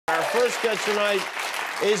first guest tonight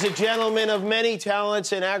is a gentleman of many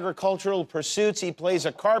talents and agricultural pursuits. He plays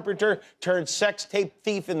a carpenter turned sex tape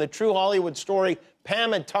thief in the true Hollywood story,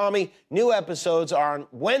 Pam and Tommy. New episodes are on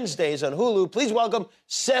Wednesdays on Hulu. Please welcome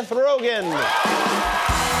Seth Rogen.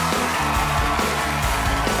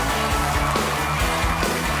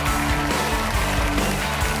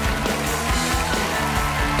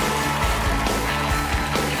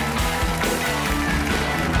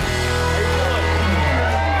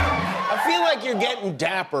 You're getting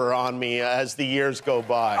dapper on me as the years go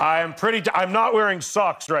by. I'm not wearing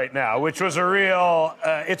socks right now, which was a real,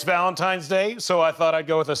 it's Valentine's Day, so I thought I'd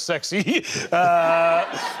go with a sexy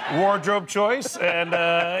wardrobe choice. And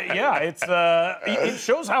yeah, it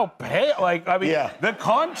shows how pale, the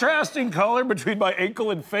contrasting color between my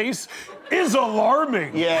ankle and face is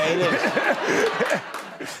alarming. Yeah, it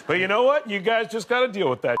is. But you know what? You guys just got to deal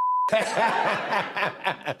with that.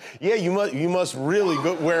 Yeah, you must really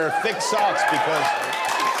wear thick socks because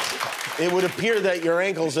it would appear that your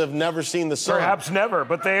ankles have never seen the sun. Perhaps never,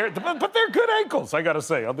 but they're good ankles, I gotta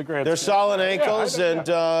say, on the grand. They're solid ankles,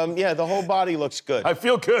 yeah, yeah, the whole body looks good. I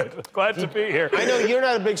feel good. Glad to be here. I know you're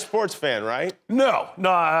not a big sports fan, right? No,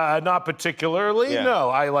 not particularly. Yeah. No,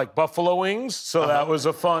 I like buffalo wings, so that was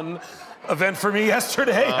a fun event for me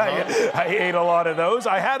yesterday. I ate a lot of those.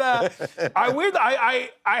 I had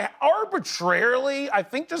I arbitrarily, I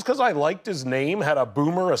think just because I liked his name, had a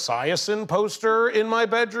Boomer Esiason poster in my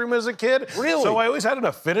bedroom as a kid. Really? So I always had an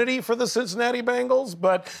affinity for the Cincinnati Bengals,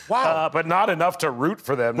 but but not enough to root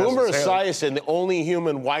for them. Boomer Esiason, the only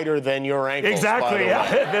human whiter than your ankles. Exactly.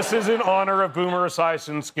 Yeah. This is in honor of Boomer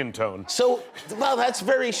Esiason's skin tone. So, well, that's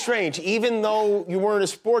very strange. Even though you weren't a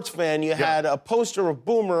sports fan, you had a poster of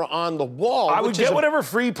Boomer on the wall. I would get whatever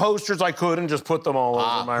free posters I could and just put them all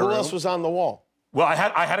over my room. Who else was on the wall? Well, I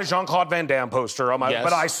had a Jean-Claude Van Damme poster on my,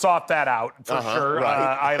 but I sought that out for sure.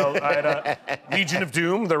 Right. I had a Legion of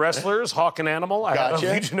Doom, the wrestlers, Hawk and Animal. I had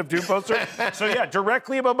a Legion of Doom poster. So yeah,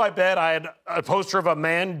 directly above my bed, I had a poster of a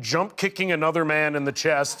man jump kicking another man in the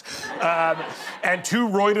chest, and two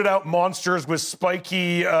roided out monsters with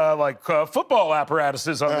spiky football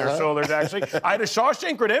apparatuses on their shoulders. Actually, I had a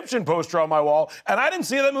Shawshank Redemption poster on my wall, and I didn't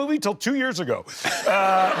see that movie till 2 years ago,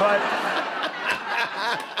 but.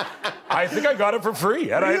 I think I got it for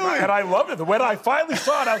free, and I loved it. When I finally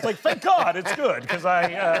saw it, I was like, "Thank God, it's good," because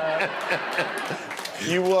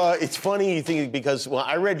it's funny you think because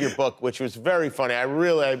I read your book, which was very funny. I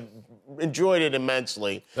enjoyed it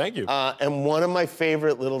immensely. Thank you. And one of my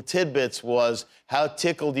favorite little tidbits was how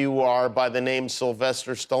tickled you are by the name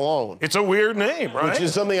Sylvester Stallone. It's a weird name, right? Which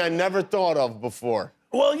is something I never thought of before.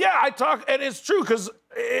 Well, yeah, and it's true because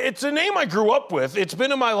it's a name I grew up with. It's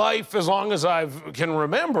been in my life as long as I can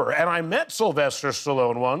remember. And I met Sylvester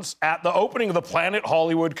Stallone once at the opening of the Planet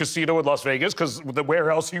Hollywood Casino in Las Vegas, because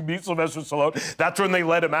where else you meet Sylvester Stallone? That's when they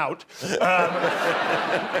let him out.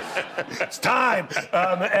 It's time.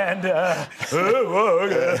 And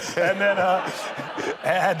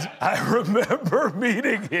I remember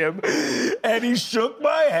meeting him, and he shook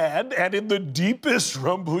my hand, and in the deepest,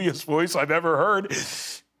 rumbliest voice I've ever heard,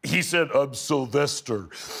 he said, "I'm Sylvester."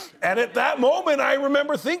 And at that moment, I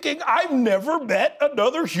remember thinking, I've never met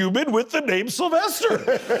another human with the name Sylvester.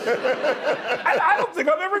 And I don't think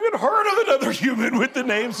I've ever even heard of another human with the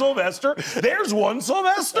name Sylvester. There's one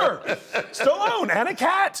Sylvester Stallone and a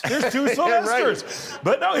cat. There's two Sylvesters. Right.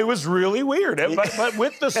 But no, it was really weird. But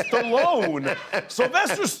with the Stallone,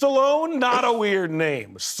 Sylvester Stallone, not a weird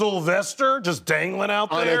name. Sylvester, just dangling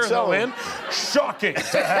out there in the wind. Shocking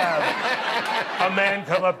to have a man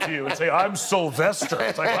come up to you and say, "I'm Sylvester."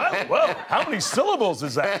 It's like, what? Whoa, how many syllables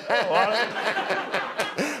is that?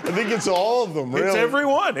 I think it's all of them, really. It's every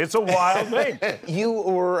one. It's a wild name. You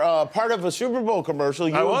were part of a Super Bowl commercial.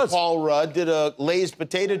 You and Paul Rudd did a Lay's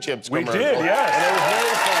potato chips commercial. We did, yes. And it was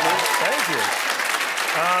very funny. Thank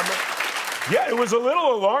you. Yeah, it was a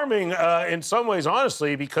little alarming in some ways,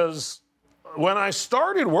 honestly, because when I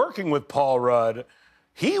started working with Paul Rudd,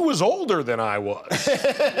 he was older than I was.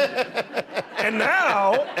 And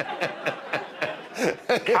now,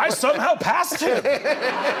 I somehow passed him.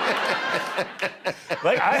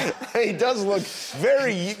 He does look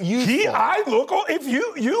very youthful. If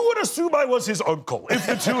you would assume I was his uncle, if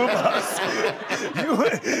the two of us,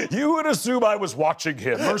 you would assume I was watching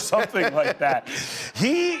him or something like that.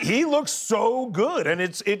 He looks so good, and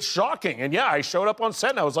it's shocking. And yeah, I showed up on set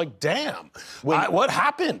and I was like, damn, what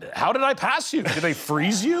happened? How did I pass you? Did they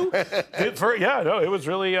freeze you? It was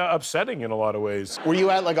really upsetting in a lot of ways. Were you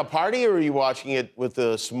at like a party or were you watching it it with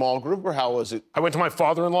a small group, or how was it? I went to my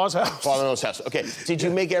father-in-law's house. Father-in-law's house. Okay. Did you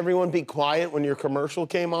make everyone be quiet when your commercial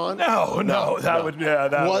came on? No.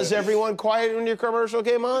 Was everyone quiet when your commercial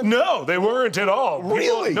came on? No, they weren't at all.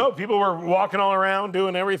 Really? People were walking all around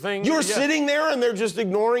doing everything. You were sitting there and they're just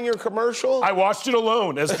ignoring your commercial? I watched it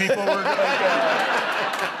alone as people were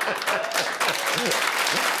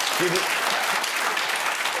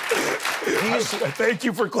Thank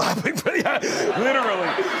you for clapping. But yeah, literally,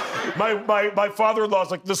 my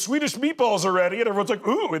father-in-law's like, the Swedish meatballs are ready, and everyone's like,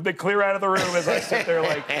 ooh, and they clear out of the room as I sit there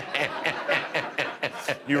like,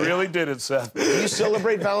 you really did it, Seth. Do you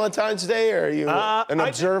celebrate Valentine's Day, or are you an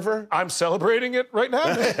observer? I'm celebrating it right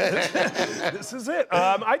now. This is it.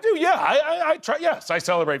 I do, yeah. I try. Yes, I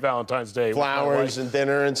celebrate Valentine's Day. Flowers and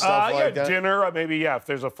dinner and stuff like that. Dinner. Maybe if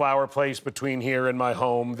there's a flower place between here and my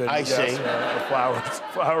home, then I see.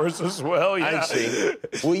 Flowers as well. Yeah. I see.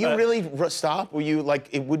 Will you really stop? Will you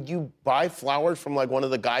would you buy flowers from like one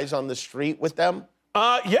of the guys on the street with them?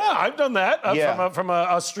 Yeah, I've done that from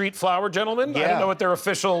a street flower gentleman. Yeah. I don't know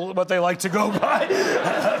what they like to go by.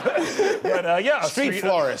 But yeah, street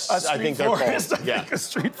florist. I think they're called. Yeah, a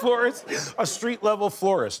street florist, a street level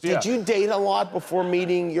florist. Yeah. Did you date a lot before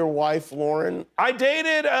meeting your wife, Lauren? I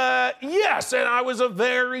dated, yes, and I was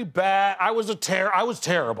I was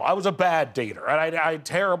terrible. I was a bad dater, and I had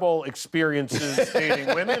terrible experiences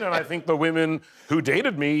dating women, and I think the women who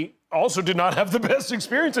dated me also did not have the best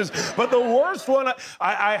experiences. But the worst one,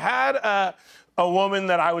 I had a woman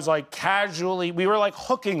that I was like casually, we were like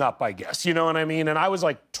hooking up, I guess, you know what I mean? And I was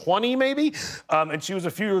like 20 maybe, and she was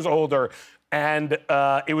a few years older. And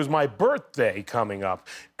it was my birthday coming up.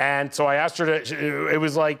 And so I asked her it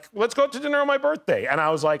was like, let's go out to dinner on my birthday. And I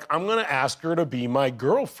was like, I'm gonna ask her to be my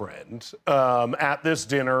girlfriend at this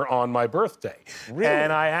dinner on my birthday. Really?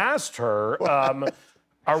 And I asked her,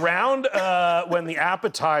 around when the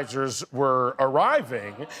appetizers were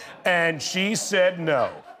arriving, and she said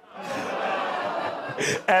no.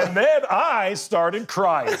 And then I started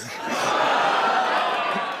crying.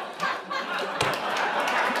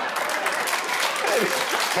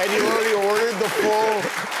 Had you already ordered the full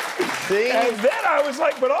thing? And then I was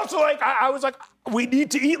like, but also like, I was like, we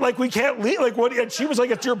need to eat, like we can't leave, like what? And she was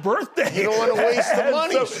like, it's your birthday. You don't want to waste the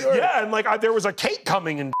money, so, sure. Yeah, and like there was a cake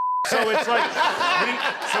coming and so it's like,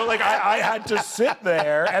 I had to sit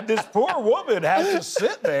there, and this poor woman had to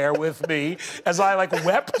sit there with me as I like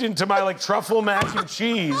wept into my like truffle mac and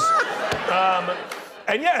cheese.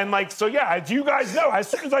 And yeah, and like, so yeah, as you guys know, as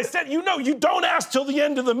soon as I said, you don't ask till the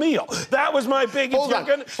end of the meal. That was my big... Hold on,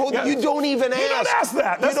 you don't even ask. You don't ask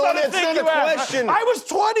that. That's not a thing you ask. Question. I was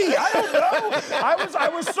 20, I don't know. I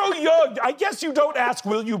was so young. I guess you don't ask,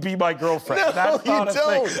 will you be my girlfriend? No, that's not you a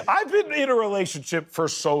don't. thing. I've been in a relationship for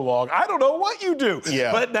so long. I don't know what you do.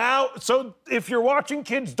 Yeah. But now, so if you're watching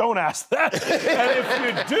kids, don't ask that. And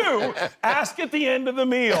if you do, ask at the end of the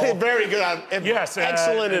meal. Very good. Yes,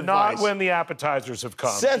 excellent advice. Not when the appetizers have come.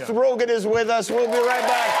 Seth Rogen is with us. We'll be right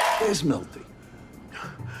back. Where's Milty?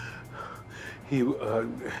 He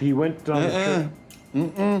went on the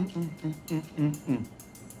trip.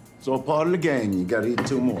 It's all part of the game. You gotta eat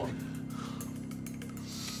 2 more.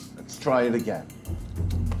 Let's try it again.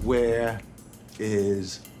 Where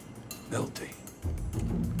is Milty?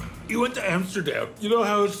 He went to Amsterdam. You know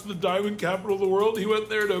how it's the diamond capital of the world? He went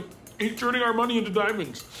there he's turning our money into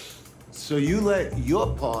diamonds. So you let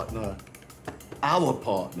your partner, our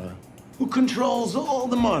partner, who controls all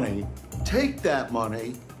the money, take that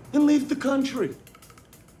money and leave the country.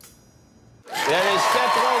 That is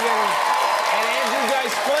Seth Rogen and Andrew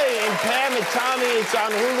Dice Clay and Pam and Tommy. It's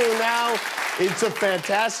on Hulu now. It's a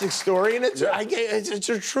fantastic story, and it's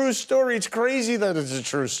a true story. It's crazy that it's a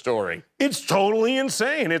true story. It's totally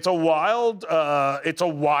insane. It's a wild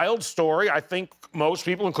story. I think most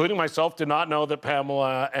people, including myself, did not know that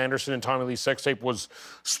Pamela Anderson and Tommy Lee's sex tape was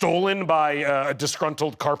stolen by a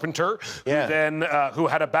disgruntled Carpenter, who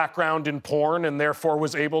had a background in porn and therefore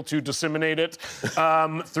was able to disseminate it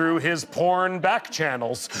through his porn back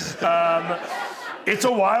channels. It's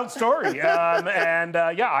a wild story.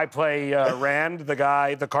 I play Rand,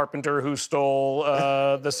 the Carpenter who stole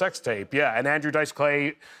the sex tape. Yeah, and Andrew Dice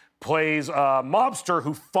Clay plays a mobster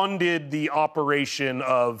who funded the operation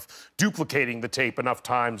of duplicating the tape enough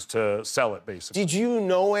times to sell it, basically. Did you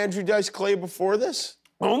know Andrew Dice Clay before this?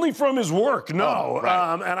 Only from his work, no. Oh,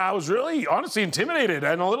 right. And I was really, honestly, intimidated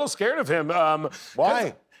and a little scared of him.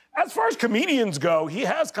 Why? As far as comedians go, he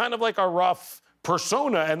has kind of like a rough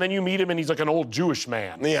persona, and then you meet him and he's like an old Jewish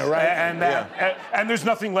man. Yeah, right. And there's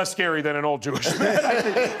nothing less scary than an old Jewish man. I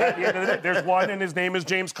think, at the end of the day, there's one, and his name is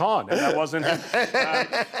James Caan, and that wasn't him.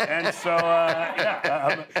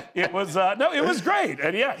 It was great.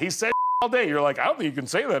 And yeah, he said all day. You're like, I don't think you can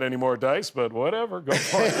say that anymore, Dice, but whatever, go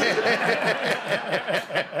for it.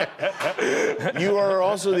 You are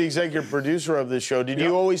also the executive producer of this show. Did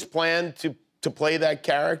you always plan to play that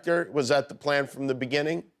character? Was that the plan from the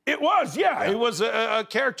beginning? It was, yeah. It was a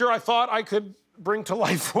character I thought I could bring to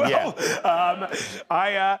life well.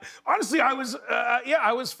 Yeah. Honestly, I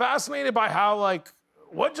was fascinated by how, like,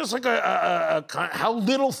 how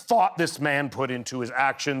little thought this man put into his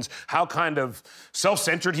actions, how kind of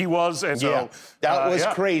self-centered he was. And so, that was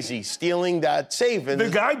crazy, stealing that safe. And the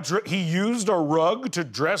guy, he used a rug to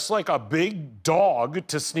dress like a big dog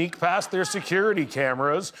to sneak past their security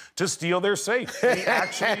cameras to steal their safe. He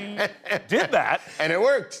actually did that. And it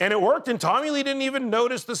worked. And it worked, and Tommy Lee didn't even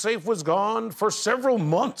notice the safe was gone for several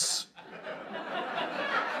months.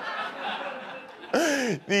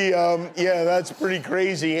 That's pretty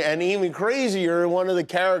crazy. And even crazier, one of the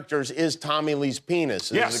characters is Tommy Lee's penis.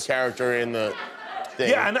 There's a character in the thing.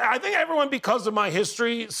 Yeah, and I think everyone, because of my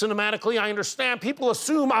history cinematically, I understand, people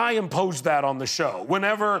assume I imposed that on the show.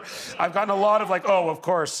 Whenever I've gotten a lot of like, oh, of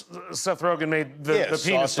course, Seth Rogen made the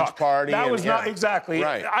penis talk. Party. That was not exactly.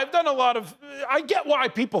 Right. I've done a lot of, I get why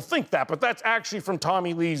people think that, but that's actually from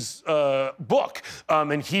Tommy Lee's book.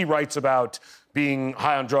 And he writes about being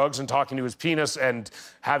high on drugs and talking to his penis and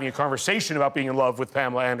having a conversation about being in love with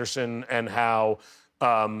Pamela Anderson and how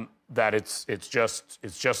that it's just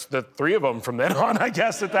the three of them from then on, I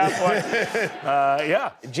guess, at that point.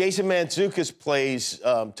 Jason Mantzoukas plays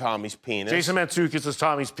Tommy's penis. Jason Mantzoukas is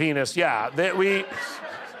Tommy's penis. Yeah,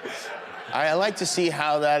 I like to see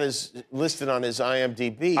how that is listed on his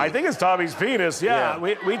IMDb. I think it's Tommy's penis, yeah.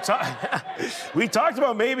 We talked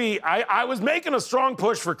about maybe, I was making a strong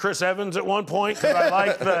push for Chris Evans at one point because I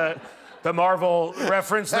liked the Marvel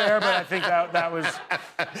reference there, but I think that was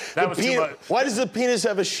too much. Why does the penis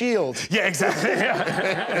have a shield? Yeah, exactly.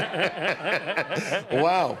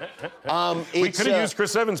 Wow. We could have used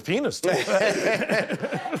Chris Evans' penis, too.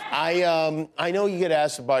 I know you get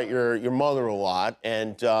asked about your mother a lot,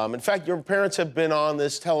 and in fact, your parents have been on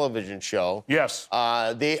this television show. Yes.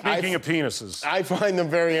 Speaking of penises. I find them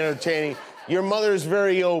very entertaining. Your mother is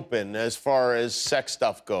very open as far as sex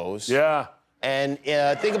stuff goes. Yeah. And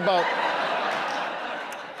think about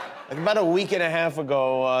a week and a half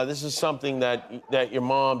ago, this is something that your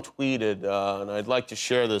mom tweeted, and I'd like to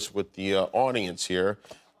share this with the audience here.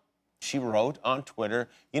 She wrote on Twitter,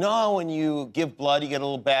 you know how when you give blood, you get a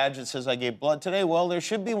little badge that says, I gave blood today? Well, there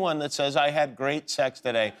should be one that says, I had great sex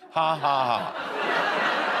today. Ha, ha, ha.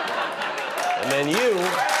 And then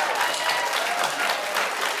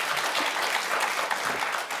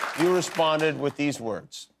you responded with these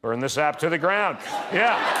words. Burn this app to the ground.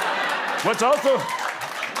 Yeah. What's also...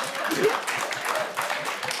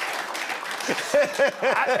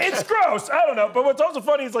 It's gross. I don't know. But what's also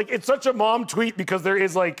funny is, like, it's such a mom tweet because there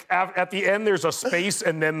is, like, at the end, there's a space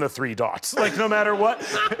and then the 3 dots. Like, no matter what,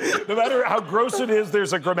 no matter how gross it is,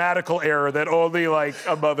 there's a grammatical error that only, like,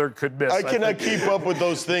 a mother could miss. I cannot keep up with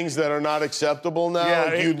those things that are not acceptable now. Yeah,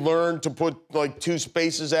 like you learn to put, like, 2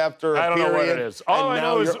 spaces after a period. I don't know what it is. All I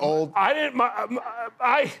know is you're old.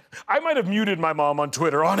 I might have muted my mom on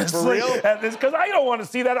Twitter, honestly. For real? Because I don't want to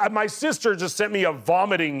see that. My sister just sent me a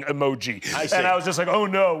vomiting emoji. And I was just like, oh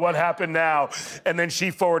no, what happened now? And then she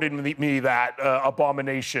forwarded me that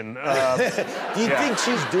abomination. Do you think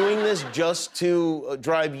she's doing this just to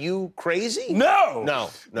drive you crazy? No. No.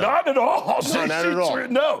 Not at all. No, not at all.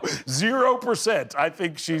 No, 0%. I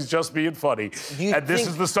think she's just being funny. And this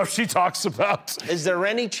is the stuff she talks about. Is there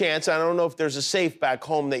any chance, I don't know if there's a safe back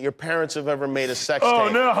home, that your parents have ever made a sex tape? Oh,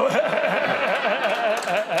 no.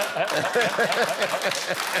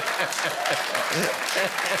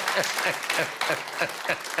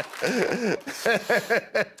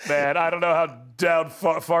 Man, I don't know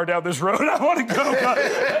how far down this road I want to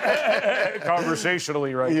go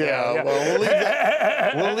conversationally right now. Yeah, well,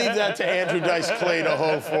 we'll leave that to Andrew Dice Clay to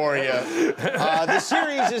hold for you. The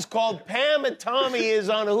series is called Pam and Tommy, is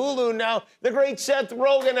on Hulu now. The great Seth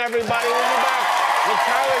Rogen, everybody. We'll be back with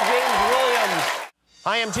Tyler James Williams.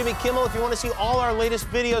 Hi, I'm Jimmy Kimmel. If you want to see all our latest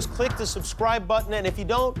videos, click the subscribe button. And if you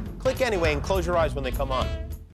don't, click anyway and close your eyes when they come on.